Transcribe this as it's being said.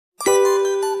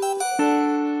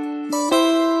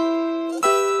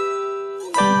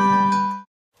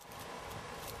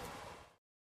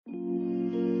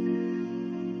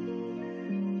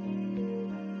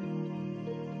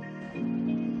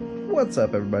What's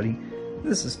up, everybody?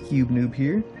 This is Cube Noob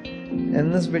here, and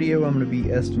in this video I'm going to be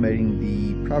estimating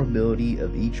the probability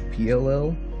of each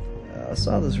PLL. I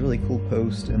saw this really cool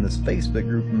post in this Facebook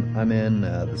group I'm in,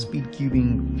 the speed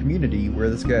cubing community, where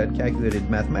this guy had calculated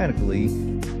mathematically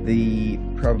the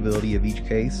probability of each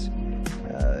case.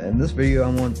 In this video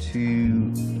I want to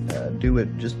do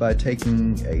it just by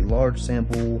taking a large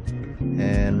sample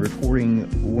and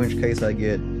recording which case I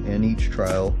get in each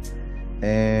trial.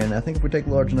 And I think if we take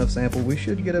a large enough sample, we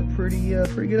should get a pretty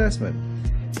good estimate.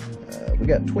 We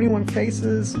got 21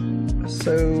 cases,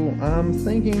 so I'm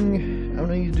thinking I'm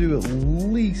going to do at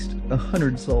least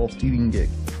 100 solves to even get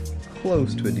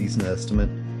close to a decent estimate.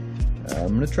 I'm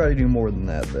going to try to do more than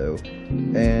that though.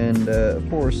 And of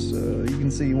course, you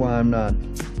can see why I'm not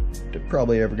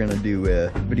probably ever going to do a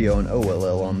video on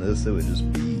OLL on this. It would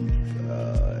just be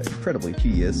incredibly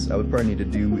tedious. I would probably need to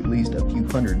do at least a few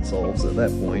hundred solves at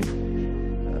that point.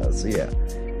 So yeah,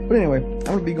 but anyway, I'm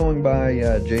going to be going by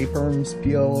JPerm's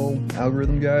PLL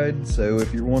algorithm guide, so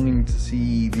if you're wanting to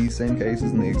see these same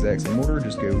cases in the exact same order,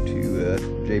 just go to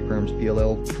JPerm's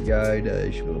PLL guide.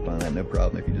 You should be able to find that no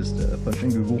problem if you just punch in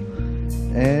Google.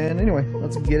 And anyway,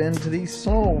 let's get into these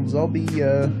solves. I'll be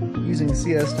using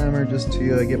CS timer just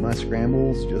to get my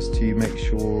scrambles, just to make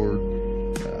sure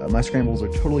my scrambles are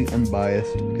totally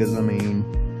unbiased, because I mean,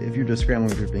 if you're just scrambling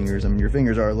with your fingers, I mean, your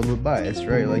fingers are a little bit biased,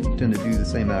 right? Like, you tend to do the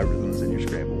same algorithms in your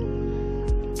scramble.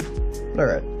 But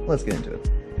alright, let's get into it.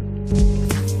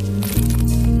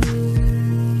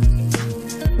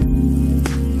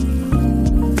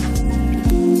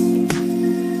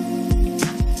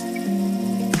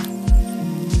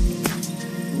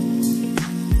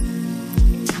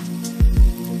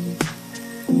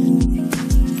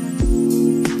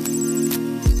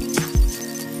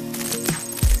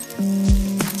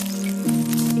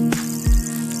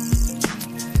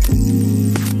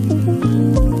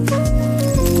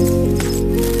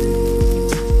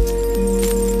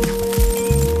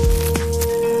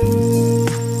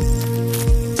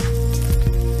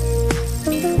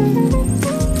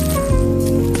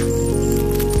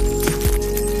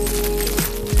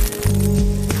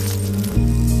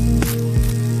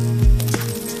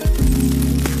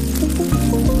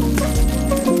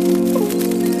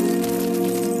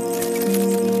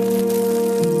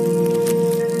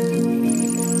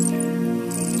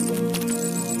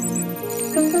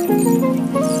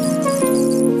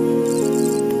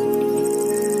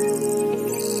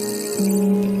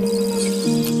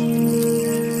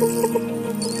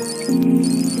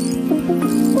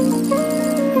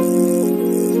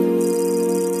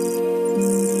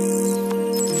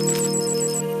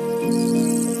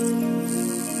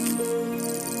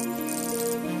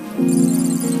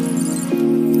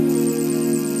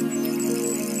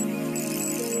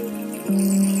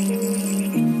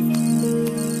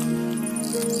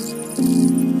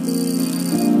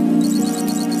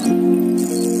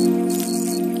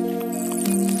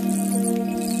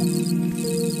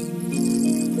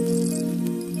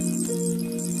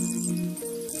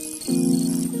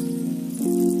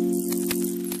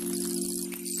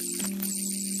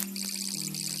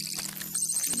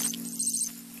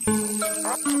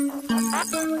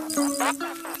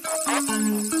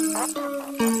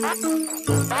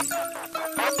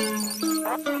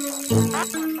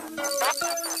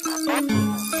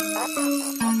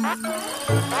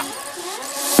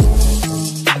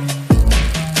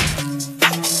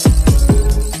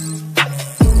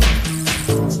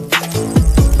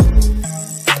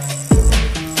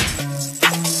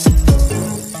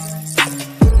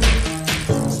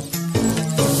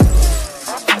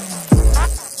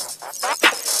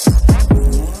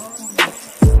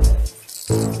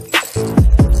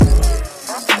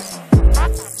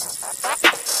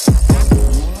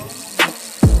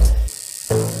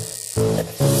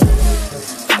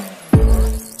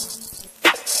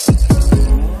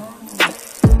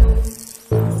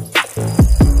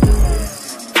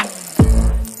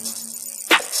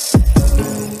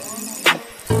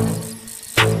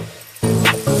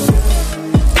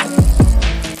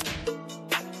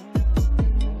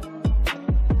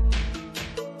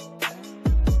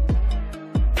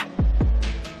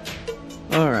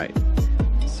 Alright,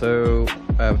 so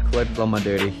I've collected all my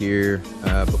data here.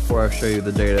 Before I show you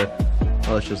the data,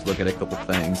 let's just look at a couple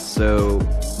things. So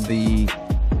the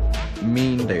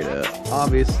mean data,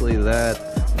 obviously that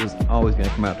is always going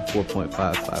to come out to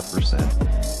 4.55%.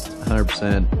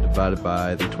 100% divided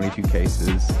by the 22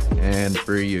 cases, and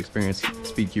for you experienced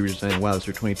speed cubers, you're saying, wow, those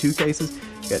are 22 cases.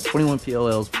 You got 21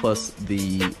 PLLs plus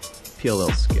the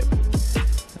PLL skip.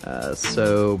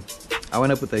 So I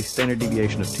went up with a standard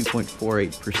deviation of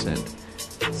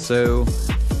 2.48%. So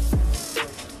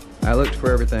I looked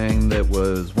for everything that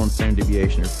was one standard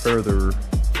deviation or further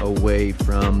away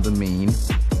from the mean,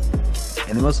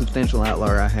 and the most substantial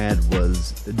outlier I had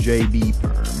was the JB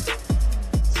perm.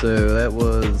 So that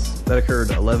occurred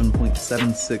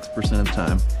 11.76% of the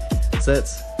time. So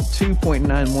that's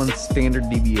 2.91 standard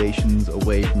deviations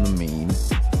away from the mean.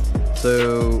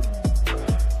 So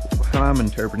how I'm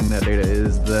interpreting that data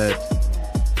is that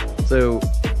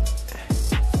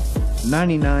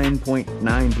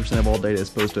 99.9% of all data is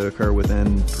supposed to occur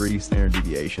within 3 standard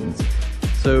deviations.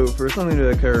 So for something to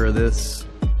occur this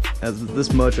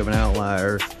much of an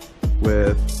outlier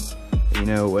with, you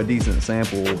know, a decent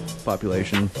sample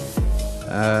population,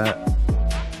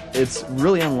 it's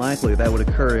really unlikely that would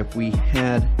occur if we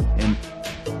had an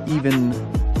even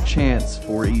chance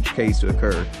for each case to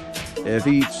occur. If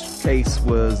each case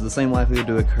was the same likelihood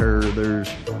to occur, there's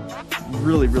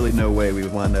really no way we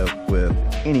would wind up with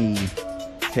any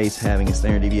case having a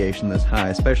standard deviation this high,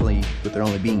 especially with there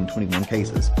only being 21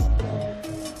 cases.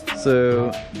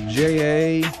 So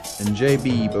JA and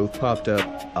JB both popped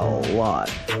up a lot.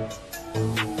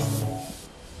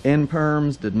 N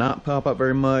perms did not pop up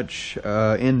very much,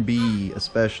 NB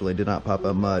especially did not pop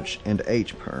up much, and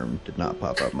H perm did not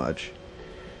pop up much.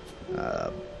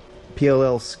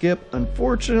 PLL skip,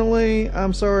 unfortunately,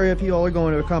 I'm sorry if you all are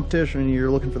going to a competition and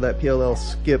you're looking for that PLL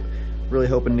skip, really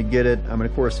hoping to get it. I mean,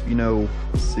 of course, if you know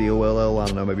COLL, I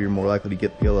don't know, maybe you're more likely to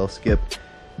get PLL skip.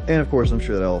 And of course, I'm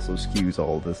sure that also skews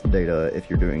all of this data if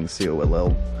you're doing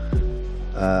COLL.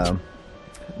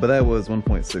 But that was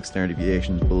 1.6 standard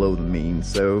deviations below the mean,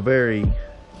 so very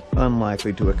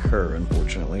unlikely to occur,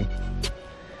 unfortunately.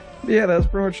 But yeah, that's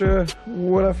pretty much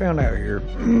what I found out here.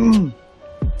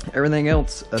 Everything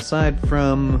else, aside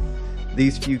from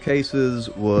these few cases,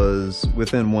 was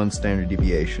within 1 standard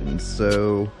deviation.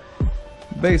 So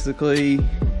basically,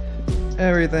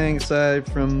 everything aside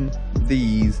from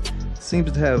these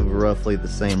seems to have roughly the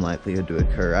same likelihood to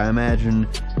occur. I imagine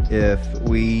if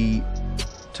we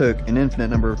took an infinite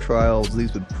number of trials,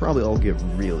 these would probably all get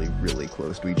really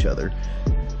close to each other.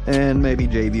 And maybe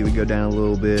JB would go down a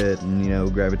little bit and, you know,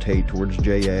 gravitate towards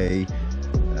JA.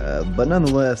 But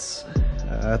nonetheless,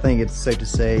 I think it's safe to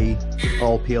say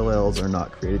all PLLs are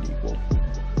not created equal.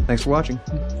 Thanks for watching.